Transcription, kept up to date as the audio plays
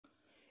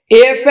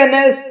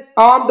AFNS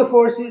Armed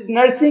Forces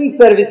Nursing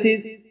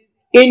Services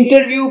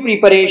Interview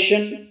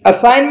Preparation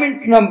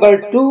Assignment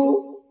number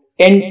 2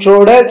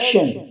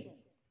 Introduction.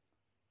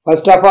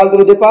 First of all,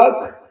 Durud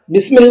Pak.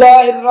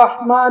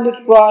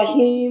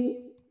 Bismillahirrahmanirrahim.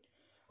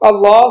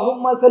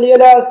 Allahumma salli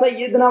ala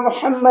Sayyidina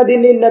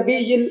Muhammadin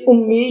al-Nabiyil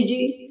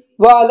Ummiji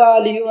wa ala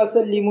alihi wa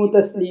sallimu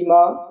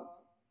taslima.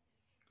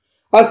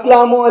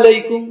 Assalamu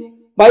alaikum.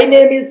 My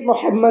name is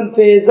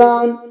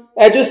𝐏𝐿𝒂𝒂𝒍𝒆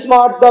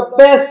EduSmart the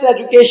best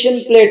education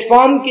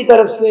platform की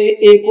तरफ से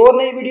एक और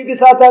नई video के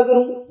साथ हाजिर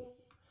हूँ।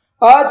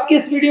 आज की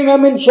इस वीडियो में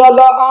हम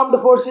इंशाल्लाह आर्म्ड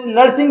फोर्सेस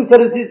नर्सिंग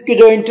सर्विसेज की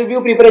जो इंटरव्यू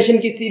प्रिपरेशन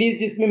की सीरीज,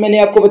 जिसमें मैंने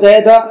आपको बताया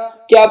था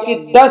कि आपकी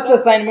 10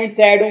 असाइनमेंट्स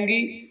ऐड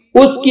होंगी,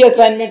 उसकी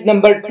असाइनमेंट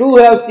नंबर 2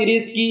 है उस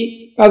सीरीज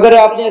की। अगर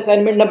आपने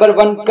असाइनमेंट नंबर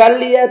 1 कर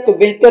लिया है तो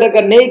बेहतर,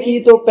 अगर नहीं की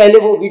तो पहले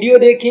वो वीडियो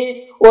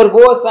देखें और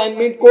वो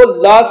असाइनमेंट को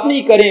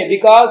लाजमी करें,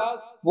 बिकॉज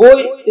वो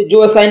जो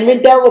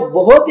असाइनमेंट है वो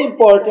बहुत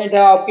इंपॉर्टेंट है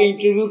आपके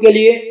इंटरव्यू के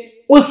लिए।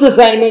 उस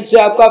असाइनमेंट से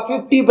आपका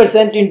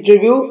 50%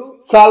 इंटरव्यू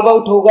सॉल्व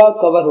आउट होगा,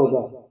 कवर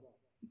होगा।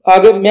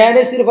 आगे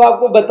मैंने सिर्फ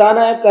आपको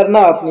बताना है, करना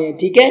आपने,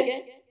 ठीक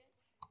है।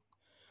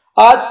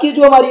 आज की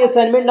जो हमारी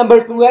असाइनमेंट नंबर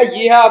 2 है,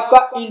 ये है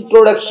आपका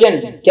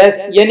इंट्रोडक्शन,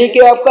 यानी कि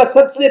आपका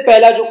सबसे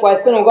पहला जो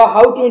क्वेश्चन होगा,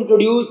 हाउ टू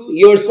इंट्रोड्यूस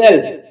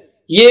योरसेल्फ,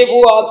 ये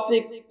वो आपसे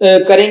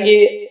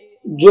करेंगे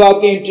जो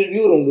आपके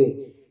इंटरव्यू होंगे,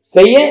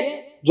 सही है।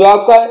 जो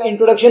आपका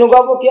इंट्रोडक्शन होगा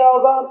वो क्या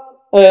होगा,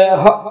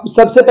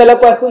 सबसे पहला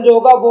क्वेश्चन जो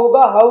होगा वो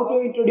होगा हाउ टू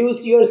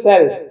इंट्रोड्यूस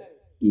योरसेल्फ,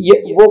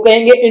 वो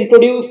कहेंगे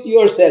इंट्रोड्यूस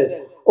योरसेल्फ,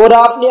 और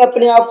आपने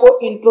अपने आप को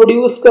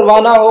इंट्रोड्यूस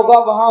करवाना होगा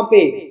वहां पे,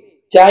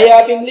 चाहे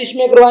आप इंग्लिश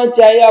में करवाएं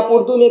चाहे आप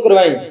उर्दू में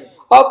करवाएं।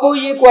 अब वो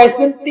ये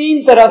क्वेश्चन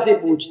 3 तरह से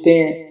पूछते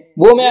हैं,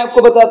 वो मैं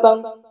आपको बताता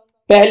हूं।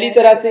 पहली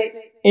तरह से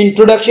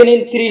introduction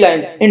in 3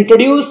 lines,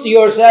 introduce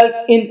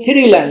yourself in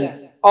 3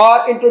 lines,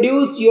 और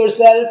इंट्रोड्यूस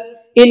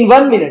योरसेल्फ इन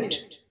 1 मिनट,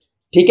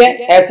 ठीक है।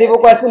 ऐसे वो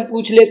क्वेश्चन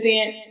पूछ लेते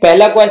हैं।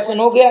 पहला क्वेश्चन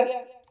हो गया।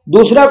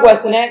 दूसरा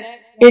क्वेश्चन है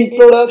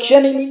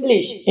introduction in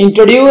English,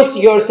 introduce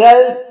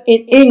yourself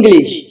in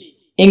English,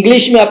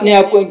 English में अपने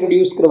आप को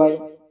इंट्रोड्यूस करवाएं।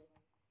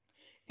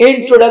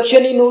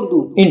 Introduction in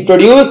Urdu,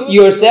 introduce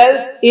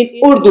yourself in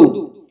Urdu.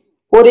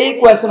 और एक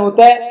क्वेश्चन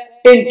होता है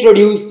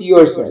इंट्रोड्यूस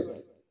योरसेल्फ,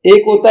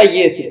 एक होता है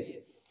ये सिर्फ।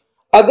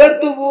 अगर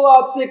तो वो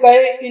आपसे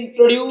कहे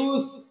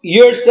introduce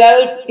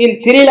yourself in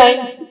 3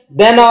 lines,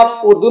 then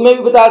आप उर्दू में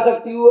भी बता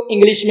सकती हो,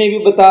 इंग्लिश में भी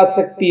बता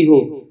सकती हो,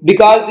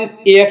 बिकॉज दिस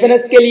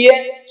AFNS के लिए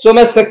सो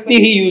मैं सकती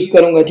ही यूज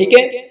करूंगा, ठीक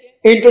है।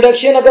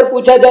 इंट्रोडक्शन अगर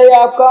पूछा जाए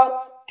आपका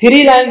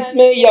 3 लाइन्स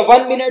में या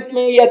 1 मिनट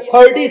में या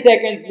 30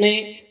 सेकेंड्स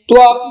में, तो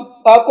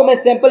आपको मैं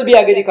सैंपल भी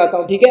आगे दिखाता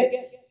हूं, ठीक है।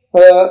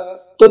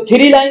 तो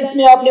 3 लाइन्स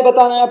में आपने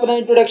बताना है अपना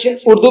इंट्रोडक्शन,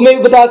 उर्दू में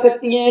भी बता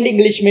सकती हैं एंड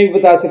इंग्लिश में भी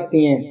बता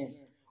सकती हैं।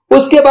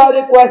 उसके बाद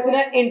एक क्वेश्चन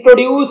है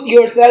इंट्रोड्यूस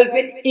योरसेल्फ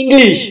इन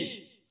इंग्लिश।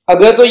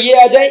 अगर तो ये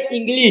आ जाए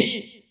इंग्लिश,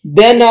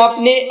 देन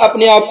आपने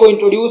अपने आप को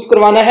इंट्रोड्यूस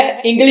करवाना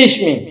है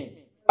इंग्लिश में।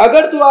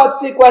 अगर तो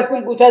आपसे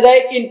क्वेश्चन पूछा जाए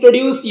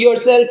introduce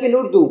yourself in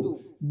Urdu,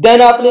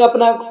 then आपने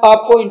अपना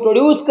आपको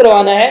इंट्रोड्यूस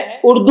करवाना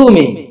है उर्दू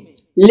में।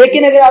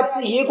 लेकिन अगर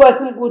आपसे ये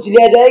क्वेश्चन पूछ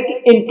लिया जाए कि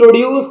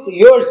इंट्रोड्यूस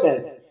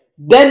योरसेल्फ,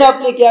 देन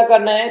आपने क्या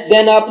करना है,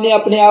 देन आपने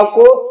अपने आप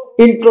को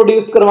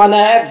इंट्रोड्यूस करवाना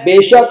है,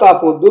 बेशक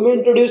आप उर्दू में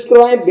इंट्रोड्यूस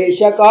करवाएं,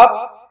 बेशक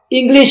आप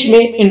इंग्लिश में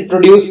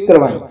इंट्रोड्यूस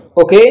करवाएं।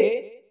 ओके,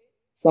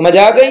 समझ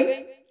आ गई?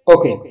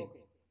 ओके,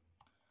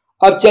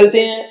 अब चलते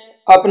हैं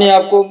अपने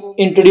आप को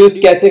इंट्रोड्यूस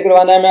कैसे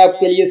करवाना है। मैं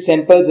आपके लिए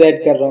सैंपल्स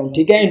ऐड कर रहा हूं,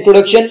 ठीक है।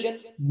 इंट्रोडक्शन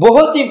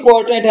बहुत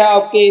इंपॉर्टेंट है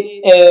आपके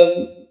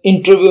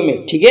इंटरव्यू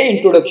में, ठीक है,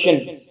 इंट्रोडक्शन।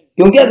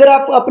 क्योंकि अगर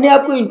आप अपने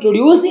आप को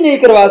इंट्रोड्यूस ही नहीं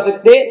करवा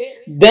सकते,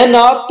 देन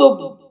आप तो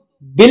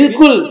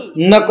बिल्कुल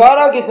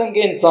नकारा किस्म के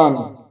इंसान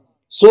हैं।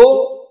 सो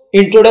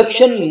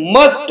इंट्रोडक्शन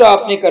मस्ट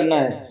आपने करना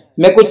है।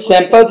 मैं कुछ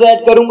सैंपल्स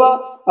ऐड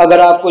करूंगा, अगर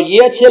आपको ये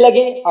अच्छे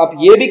लगे आप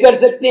ये भी कर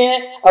सकते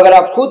हैं, अगर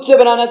आप खुद से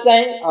बनाना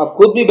चाहें आप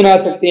खुद भी बना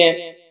सकते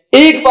हैं।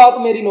 एक बात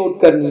मेरी नोट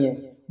करनी है,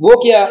 वो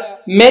क्या,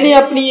 मैंने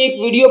अपनी एक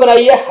वीडियो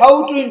बनाई है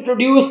हाउ टू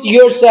इंट्रोड्यूस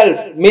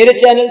योरसेल्फ, मेरे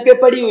चैनल पे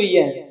पड़ी हुई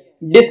है,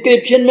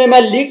 डिस्क्रिप्शन में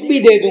मैं लिंक भी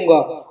दे दूंगा,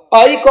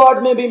 आई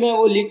कार्ड में भी मैं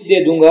वो लिंक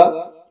दे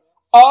दूंगा।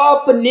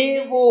 आपने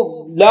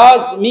वो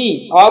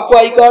लाजमी, आपको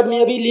आई कार्ड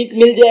में अभी लिंक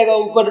मिल जाएगा,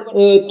 ऊपर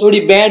थोड़ी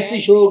बैंड सी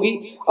शो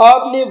होगी,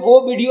 आपने वो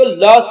वीडियो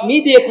लाजमी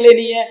देख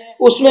लेनी है।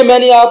 उसमें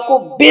मैंने आपको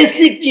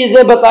बेसिक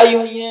चीजें बताई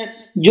हुई हैं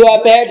जो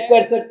आप ऐड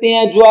कर सकते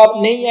हैं, जो आप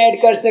नहीं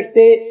ऐड कर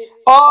सकते।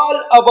 All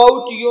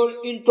about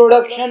your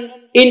introduction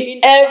in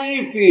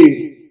every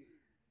field,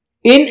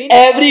 in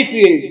every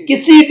field,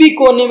 किसी भी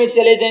कोने में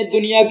चले जाएं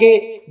दुनिया के,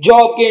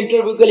 जॉब के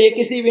इंटरव्यू के लिए,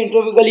 किसी भी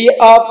इंटरव्यू के लिए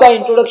आपका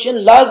इंट्रोडक्शन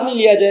लाजमी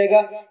लिया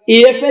जाएगा।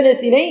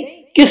 AFNS ही नहीं,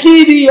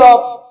 किसी भी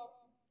आप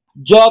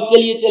जॉब के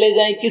लिए चले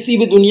जाएं, किसी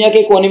भी दुनिया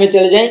के कोने में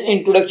चले जाएं,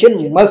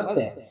 इंट्रोडक्शन मस्त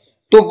है।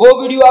 तो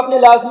वो वीडियो आपने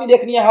लाजमी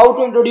देखनी है, हाउ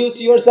टू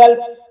इंट्रोड्यूस योरसेल्फ।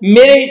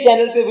 मेरे ही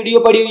चैनल पे वीडियो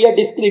पड़ी हुई है,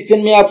 डिस्क्रिप्शन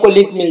में आपको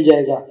लिंक मिल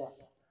जाएगा।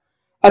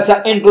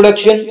 अच्छा,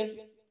 introduction,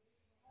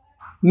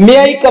 may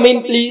I come in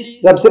please,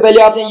 सबसे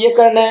पहले आपने ये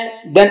करना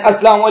है। देन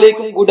अस्सलाम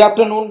वालेकुम, गुड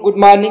आफ्टरनून, गुड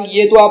मॉर्निंग,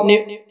 ये तो आपने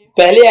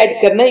पहले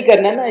ऐड करना ही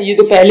करना है ना, ये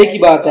तो पहले की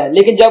बात है।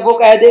 लेकिन जब वो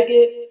कह दे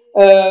कि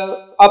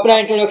अपना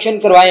इंट्रोडक्शन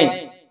करवाएं,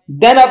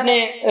 देन आपने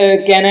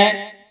कहना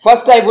है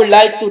first I would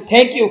like to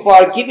thank you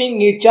for giving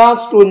me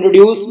chance to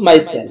introduce my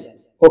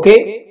self. Okay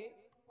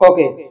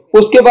okay,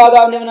 उसके बाद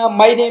आपने बोला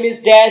my name is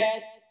dash,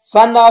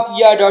 son of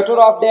या daughter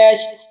of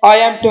dash, I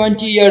am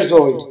 20 years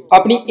old,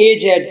 अपनी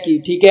as add की,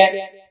 ठीक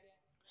है।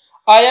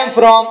 I am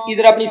from,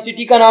 इधर अपनी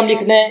सिटी का नाम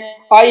लिखना है।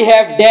 I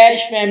have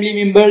dash family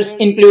members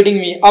including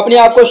me, अपने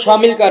आप को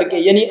शामिल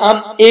करके, यानी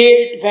हम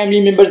 8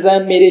 फैमिली मेंबर्स हैं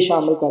मेरे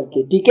शामिल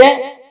करके, ठीक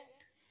है।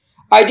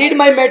 I did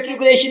my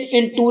matriculation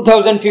in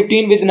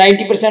 2015 with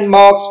 90%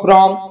 marks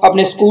from,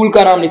 अपने स्कूल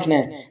का नाम लिखना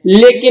है।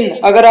 लेकिन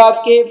अगर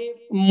आपके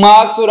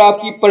मार्क्स और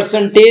आपकी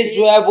परसेंटेज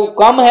जो है वो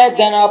कम है,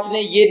 देन आपने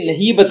ये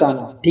नहीं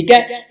बताना, ठीक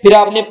है। फिर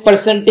आपने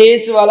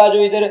परसेंटेज वाला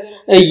जो इधर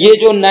ये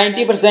जो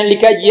 90%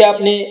 लिखा है ये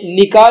आपने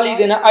निकाल ही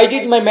देना। I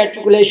did my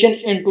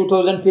matriculation in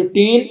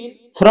 2015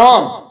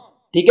 from,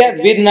 ठीक है,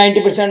 विद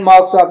 90%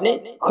 मार्क्स आपने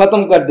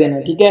खत्म कर देना,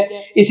 ठीक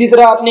है। इसी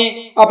तरह आपने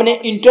अपने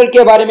इंटर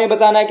के बारे में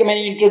बताना है कि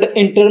मैंने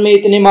इंटर में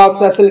इतने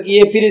मार्क्स हासिल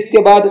किए। फिर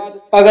इसके बाद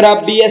अगर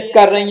आप बीएस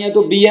कर रही हैं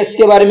तो बीएस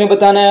के बारे में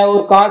बताना है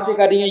और कहां से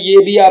कर रही हैं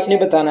ये भी आपने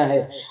बताना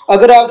है।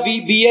 अगर आप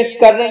बीएस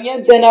कर रही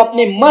हैं देन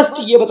आपने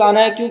मस्ट ये बताना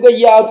है, क्योंकि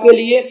ये आपके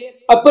लिए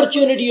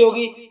अपॉर्चुनिटी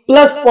होगी,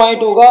 प्लस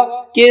पॉइंट होगा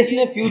कि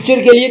इसने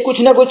फ्यूचर के लिए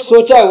कुछ ना कुछ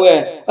सोचा हुआ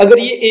है। अगर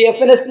ये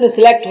एएफएनएस में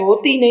सिलेक्ट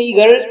होती नहीं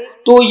गर्ल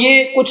तो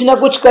ये कुछ ना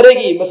कुछ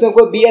करेगी। मसलन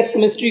कोई बीएस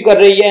केमिस्ट्री कर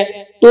रही है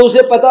तो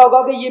उसे पता होगा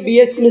कि ये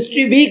बीएस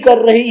केमिस्ट्री भी कर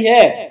रही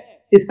है।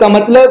 इसका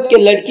मतलब कि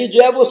लड़की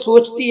जो है वो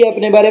सोचती है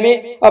अपने बारे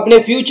में, अपने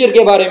फ्यूचर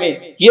के बारे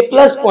में, ये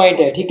प्लस पॉइंट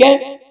है, ठीक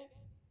है।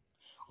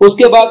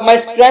 उसके बाद my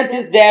strength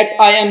is that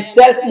I am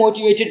self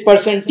motivated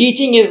person,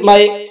 teaching is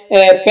my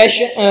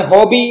passion,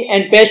 hobby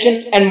and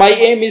passion, and my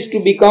M is to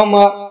become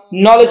a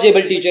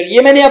knowledgeable teacher.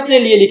 ये मैंने अपने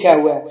लिए लिखा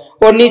हुआ है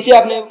और नीचे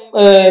आपने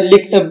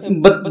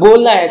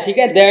बोलना है, ठीक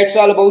है, that's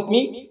all about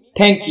me,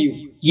 thank you.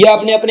 ये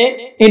आपने अपने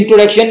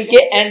इंट्रोडक्शन के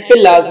एंड पे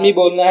लाजमी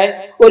बोलना है।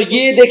 और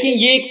ये देखिए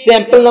ये एक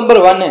सैंपल नंबर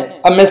 1 है।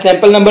 अब मैं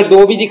सैंपल नंबर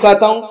 2 भी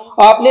दिखाता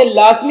हूं। आपने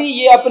लाजमी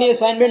ये अपनी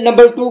असाइनमेंट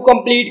नंबर 2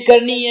 कंप्लीट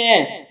करनी है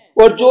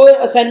और जो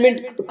असाइनमेंट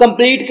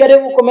कंप्लीट करे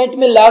वो कमेंट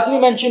में लाजमी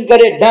मेंशन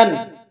करे डन,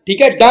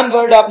 ठीक है। डन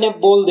वर्ड आपने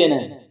बोल देना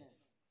है।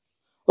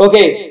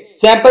 ओके,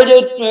 सैंपल जो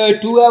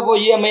 2 है वो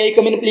ये, मे आई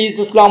कम इन प्लीज,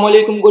 अस्सलाम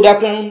वालेकुम, good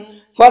afternoon.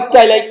 First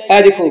I like,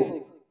 देखो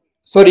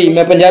सॉरी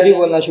मैं पंजाबी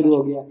बोलना शुरू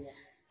हो गया।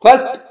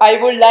 First, I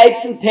would like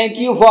to thank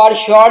you for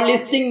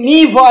shortlisting me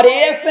for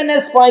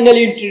AFNS final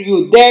interview.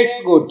 That's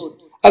good.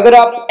 अगर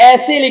आप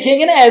ऐसे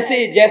लिखेंगे ना,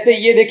 ऐसे जैसे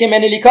ये देखें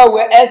मैंने लिखा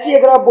हुआ है, ऐसे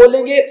अगर आप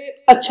बोलेंगे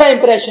अच्छा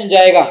इंप्रेशन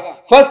जाएगा।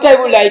 First, I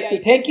would like to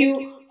thank you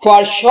for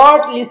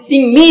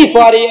shortlisting me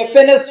for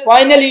AFNS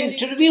final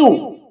interview.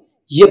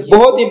 ये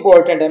बहुत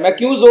इंपॉर्टेंट है। मैं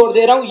क्यों जोर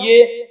दे रहा हूं,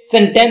 ये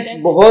सेंटेंस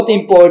बहुत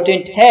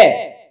इंपॉर्टेंट है।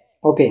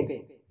 Okay,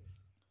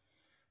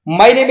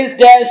 My name is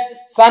Dash,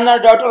 son or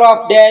daughter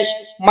of Dash.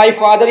 My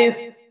father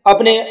is,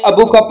 अपने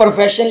अबू का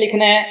प्रोफेशन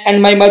लिखना है, and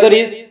my mother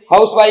is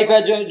housewife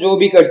है, जो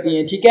भी करती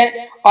हैं, ठीक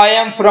है। आई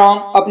एम फ्रॉम,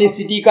 अपनी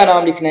सिटी का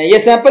नाम लिखना है। ये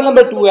सैंपल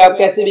नंबर 2 है, आप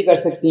कैसे भी कर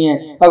सकती हैं,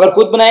 अगर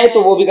खुद बनाए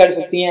तो वो भी कर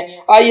सकती हैं।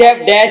 आई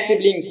हैव डैश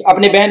सिबलिंग्स,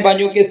 अपने बहन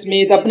भाइयों के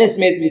समेत, अपने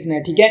समेत लिखना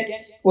है, ठीक है।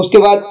 उसके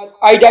बाद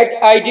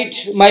I did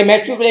my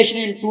matriculation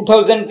in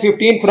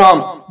 2015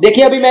 from,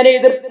 देखिए अभी मैंने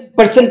इधर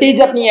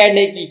परसेंटेज अपनी ऐड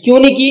नहीं की, क्यों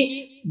नहीं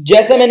की,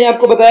 जैसे मैंने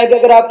आपको बताया कि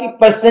अगर आपकी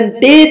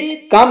परसेंटेज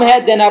कम है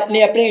देन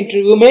आपने अपने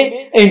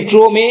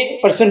इंट्रो में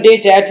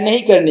परसेंटेज ऐड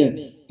नहीं करनी।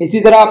 इसी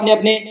तरह आपने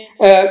अपने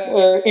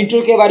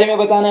इंट्रो के बारे में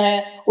बताना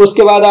है।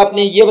 उसके बाद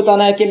आपने ये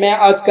बताना है कि मैं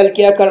आजकल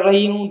क्या कर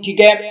रही हूँ, ठीक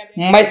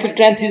है। My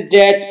strength is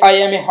that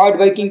I M a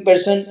hard working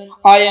person,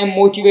 I am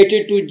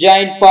motivated to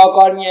join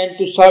पाक army and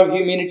to serve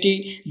humanity,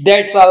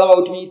 that's all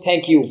about me,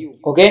 thank you.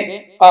 Okay,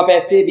 आप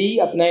ऐसे भी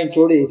अपना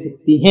इंट्रो दे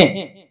सकती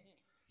हैं।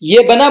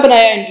 ये बना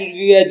बनाया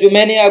इंटरव्यू है जो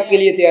मैंने आपके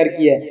लिए तैयार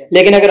किया है,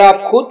 लेकिन अगर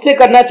आप खुद से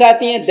करना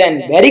चाहती हैं देन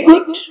वेरी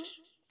गुड।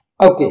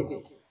 ओके,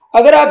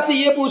 अगर आपसे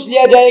ये पूछ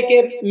लिया जाए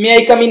कि मे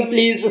आई कम इन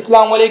प्लीज,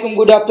 अस्सलाम वालेकुम,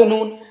 गुड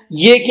आफ्टरनून,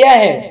 ये क्या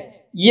है,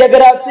 ये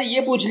अगर आपसे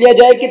ये पूछ लिया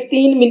जाए कि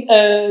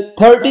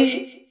 30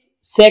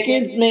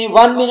 सेकेंड्स में,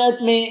 1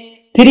 मिनट में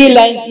 3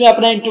 लाइन्स में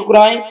अपना इंट्रो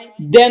कराएं,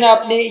 देन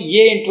आपने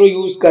ये इंट्रो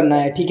यूज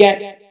करना है, ठीक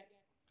है।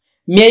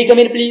 May I come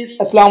in please?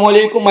 अस्सलाम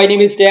वालेकुम, my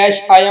name is Dash,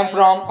 I am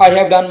from, I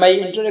have done my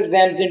inter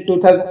exams in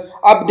 2000।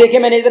 अब देखे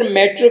मैंने इधर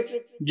मैट्रिक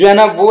जो है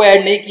ना वो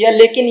ऐड नहीं किया,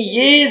 लेकिन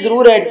ये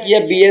जरूर ऐड किया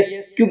बीएस,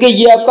 क्योंकि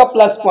ये आपका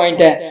प्लस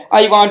पॉइंट है।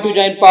 I want to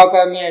join पाक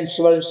आर्मी एंड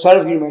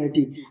सर्व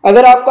ह्यूमैनिटी।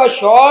 अगर आपका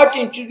शॉर्ट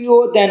इंटरव्यू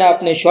हो देन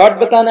आपने शॉर्ट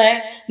बताना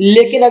है,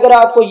 लेकिन अगर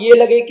आपको ये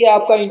लगे कि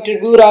आपका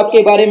इंटरव्यू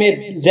आपके बारे में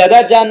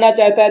ज्यादा जानना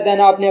चाहता है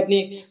देन आपने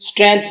अपनी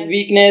strength,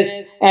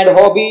 weakness and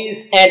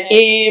hobbies and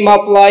M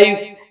of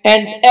life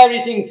and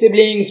everything,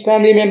 siblings,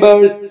 family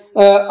members,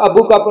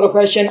 Abu का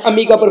प्रोफेशन,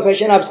 अम्मी का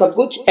प्रोफेशन, आप सब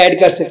कुछ ऐड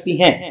कर सकती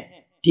हैं,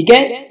 ठीक है।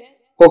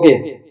 ओके,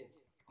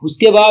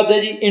 उसके बाद है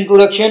जी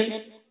इंट्रोडक्शन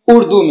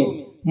उर्दू में।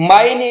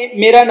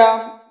 मेरा नाम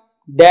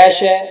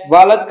डैश है,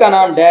 वालिद का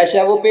नाम डैश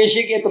है, वो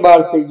पेशे के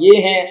एतबार से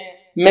ये हैं,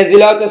 मैं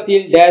जिला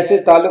तहसील डैश से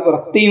ताल्लुक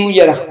रखती हूँ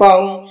या रखता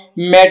हूँ।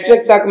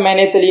 मैट्रिक तक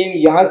मैंने तालीम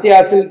यहाँ से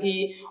हासिल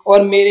की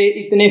और मेरे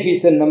इतने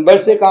फीसद नंबर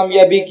से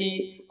कामयाबी की।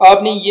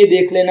 आपने ये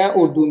देख लेना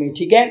उर्दू में,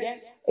 ठीक है।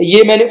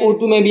 ये मैंने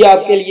उर्दू में भी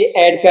आपके लिए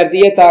ऐड कर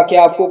दिया ताकि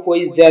आपको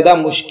कोई ज्यादा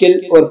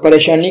मुश्किल और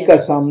परेशानी का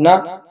सामना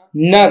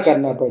ना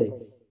करना पड़े।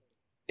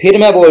 फिर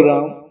मैं बोल रहा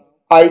हूं,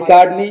 आई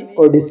कार्ड में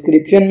और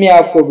डिस्क्रिप्शन में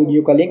आपको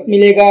वीडियो का लिंक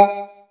मिलेगा।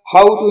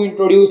 हाउ टू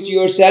इंट्रोड्यूस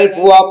योरसेल्फ,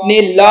 वो आपने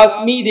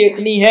लाजमी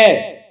देखनी है,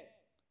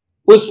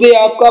 उससे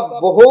आपका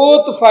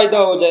बहुत फायदा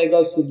हो जाएगा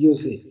उस वीडियो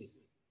से।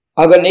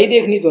 अगर नहीं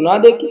देखनी तो ना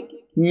देखें,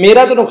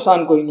 मेरा तो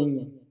नुकसान कोई नहीं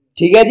है।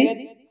 ठीक है जी,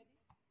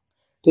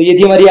 तो ये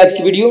थी हमारी आज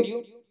की video.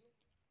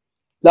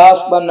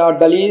 Last but not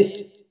the least,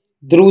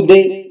 दरूद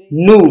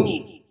नूर।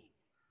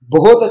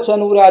 बहुत अच्छा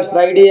नूर है, आज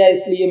फ्राइडे है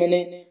इसलिए मैंने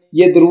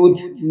ये दरूद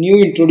न्यू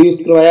इंट्रोड्यूस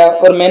करवाया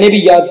और मैंने भी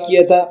याद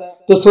किया था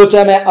तो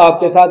सोचा मैं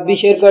आपके साथ भी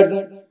शेयर कर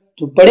दूं।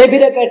 तो पढ़े भी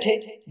इकट्ठे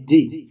जी।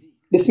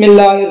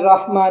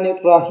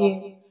 बिस्मिल्लाहिर्रहमानिर्रहीम।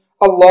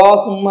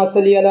 अल्लाहुम्मा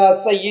सल्ली अला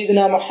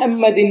सय्यिदिना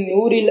मुहम्मदिन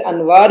नूरिल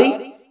अनवारी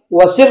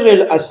व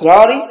सिर्रिल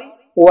असरारी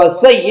व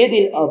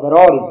सय्यिदिल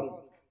अबरारी।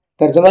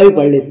 तर्जुमा भी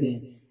पढ़ लेते हैं।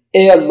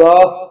 ए अल्लाह,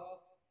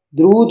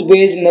 दरूद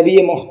भेज नबी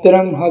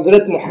मोहतरम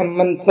हजरत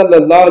मोहम्मद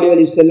सल्लल्लाहु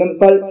अलैहि वसल्लम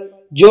पर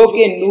जो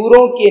के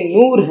नूरों के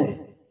नूर हैं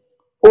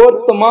और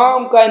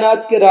तमाम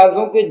कायनात के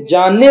राजों के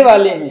जानने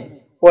वाले हैं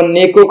और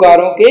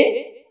नेकोकारों के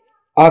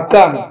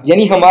आका हैं,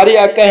 यानी हमारे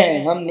आका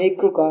हैं, हम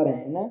नेकोकार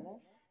हैं ना।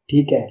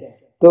 ठीक है,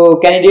 तो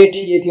कैंडिडेट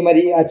ये थी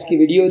हमारी आज की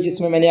वीडियो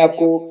जिसमें मैंने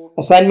आपको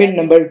असाइनमेंट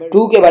नंबर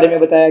 2 के बारे में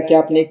बताया कि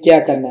आपने क्या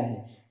करना है।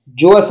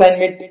 जो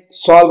असाइनमेंट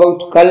सॉल्व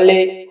आउट कर ले,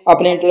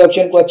 अपने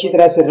इंट्रोडक्शन को अच्छी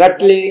तरह से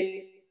रट ले,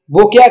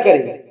 वो क्या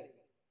करे,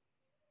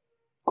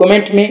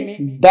 कमेंट में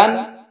डन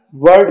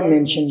वर्ड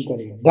मेंशन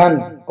करें, डन।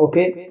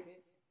 ओके,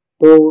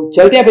 तो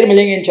चलते हैं, फिर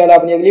मिलेंगे इंशाल्लाह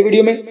अपनी अगली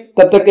वीडियो में।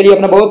 तब तक के लिए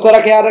अपना बहुत सारा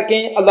ख्याल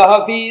रखें। अल्लाह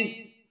हाफिज,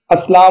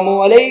 अस्सलामु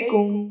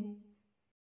अलैकुम।